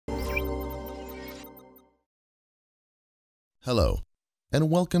Hello,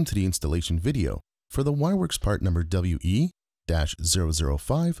 and welcome to the installation video for the Wirewerks part number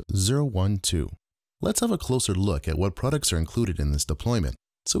WE-005012. Let's have a closer look at what products are included in this deployment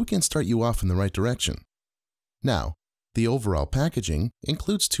so we can start you off in the right direction. Now, the overall packaging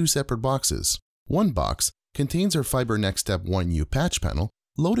includes two separate boxes. One box contains our Fiber NextSTEP 1U patch panel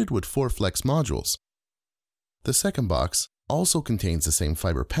loaded with 4 Flex modules. The second box also contains the same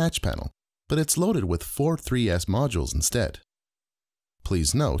fiber patch panel, but it's loaded with 4 3S modules instead.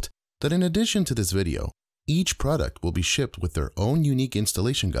 Please note that in addition to this video, each product will be shipped with their own unique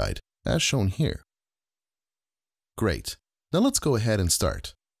installation guide, as shown here. Great, now let's go ahead and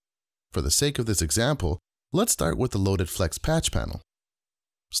start. For the sake of this example, let's start with the loaded Flex patch panel.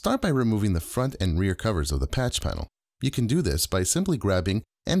 Start by removing the front and rear covers of the patch panel. You can do this by simply grabbing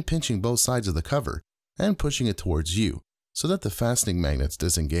and pinching both sides of the cover and pushing it towards you so that the fastening magnets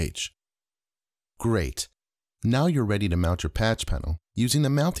disengage. Great. Now you're ready to mount your patch panel using the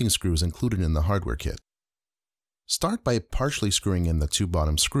mounting screws included in the hardware kit. Start by partially screwing in the 2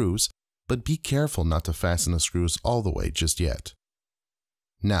 bottom screws, but be careful not to fasten the screws all the way just yet.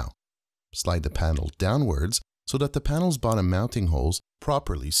 Now, slide the panel downwards so that the panel's bottom mounting holes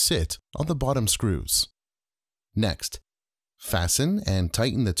properly sit on the bottom screws. Next, fasten and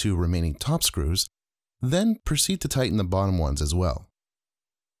tighten the 2 remaining top screws, then proceed to tighten the bottom ones as well.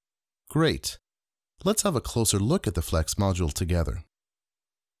 Great. Let's have a closer look at the Flex module together.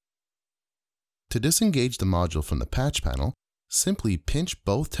 To disengage the module from the patch panel, simply pinch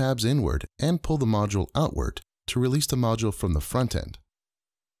both tabs inward and pull the module outward to release the module from the front end.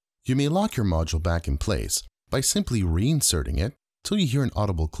 You may lock your module back in place by simply reinserting it till you hear an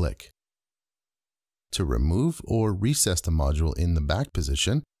audible click. To remove or recess the module in the back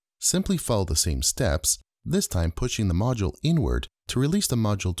position, simply follow the same steps, this time pushing the module inward to release the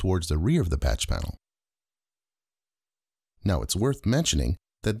module towards the rear of the patch panel. Now it's worth mentioning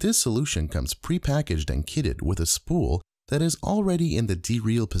that this solution comes pre-packaged and kitted with a spool that is already in the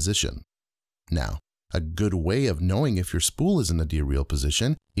derail position. Now, a good way of knowing if your spool is in the derail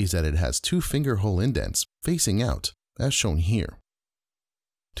position is that it has 2 finger hole indents facing out, as shown here.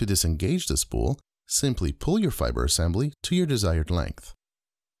 To disengage the spool, simply pull your fiber assembly to your desired length.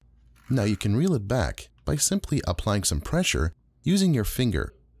 Now you can reel it back by simply applying some pressure using your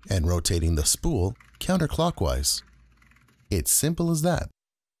finger and rotating the spool counterclockwise. It's simple as that.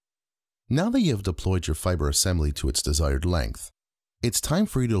 Now that you have deployed your fiber assembly to its desired length, it's time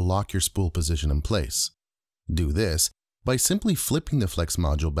for you to lock your spool position in place. Do this by simply flipping the Flex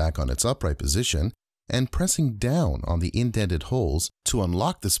module back on its upright position and pressing down on the indented holes to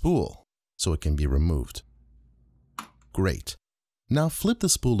unlock the spool so it can be removed. Great. Now flip the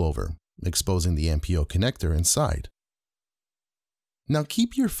spool over, exposing the MPO connector inside. Now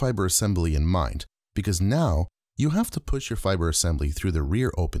keep your fiber assembly in mind because now you have to push your fiber assembly through the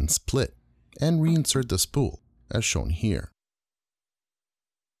rear open split and reinsert the spool, as shown here.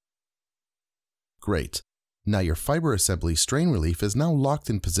 Great. Now your fiber assembly strain relief is now locked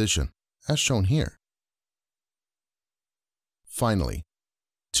in position, as shown here. Finally,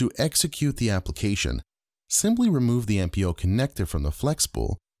 to execute the application, simply remove the MPO connector from the Flex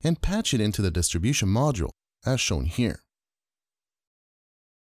spool and patch it into the distribution module, as shown here.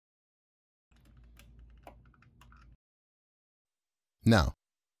 Now,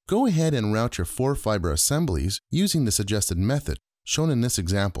 go ahead and route your 4 fiber assemblies using the suggested method shown in this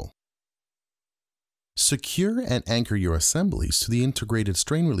example. Secure and anchor your assemblies to the integrated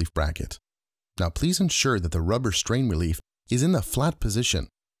strain relief bracket. Now please ensure that the rubber strain relief is in the flat position,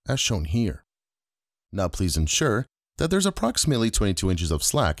 as shown here. Now please ensure that there's approximately 22 inches of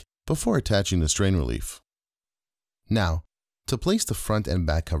slack before attaching the strain relief. Now, to place the front and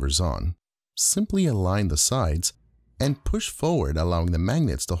back covers on, simply align the sides and push forward, allowing the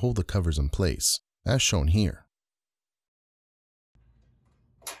magnets to hold the covers in place, as shown here.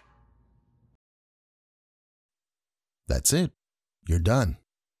 That's it. You're done.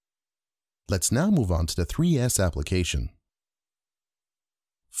 Let's now move on to the 3S application.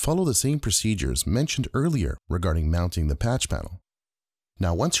 Follow the same procedures mentioned earlier regarding mounting the patch panel.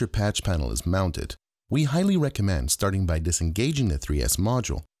 Now once your patch panel is mounted, we highly recommend starting by disengaging the 3S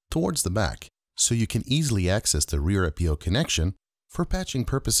module towards the back, so you can easily access the rear MPO connection for patching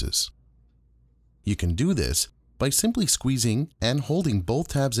purposes. You can do this by simply squeezing and holding both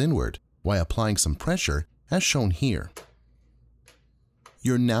tabs inward while applying some pressure, as shown here.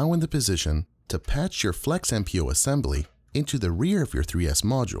 You're now in the position to patch your Flex MPO assembly into the rear of your 3S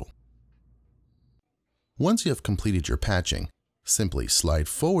module. Once you have completed your patching, simply slide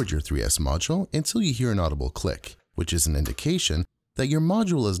forward your 3S module until you hear an audible click, which is an indication that your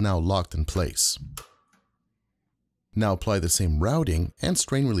module is now locked in place. Now apply the same routing and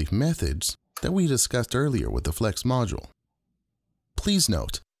strain relief methods that we discussed earlier with the Flex module. Please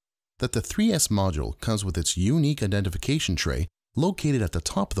note that the 3S module comes with its unique identification tray located at the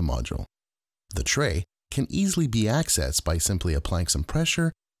top of the module. The tray can easily be accessed by simply applying some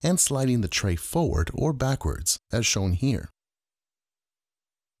pressure and sliding the tray forward or backwards, as shown here.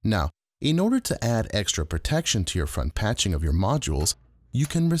 Now, in order to add extra protection to your front patching of your modules, you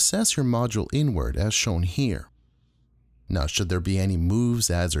can recess your module inward as shown here. Now, should there be any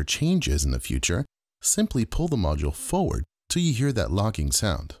moves, adds, or changes in the future, simply pull the module forward till you hear that locking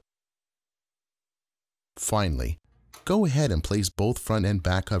sound. Finally, go ahead and place both front and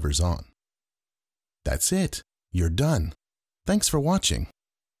back covers on. That's it. You're done. Thanks for watching.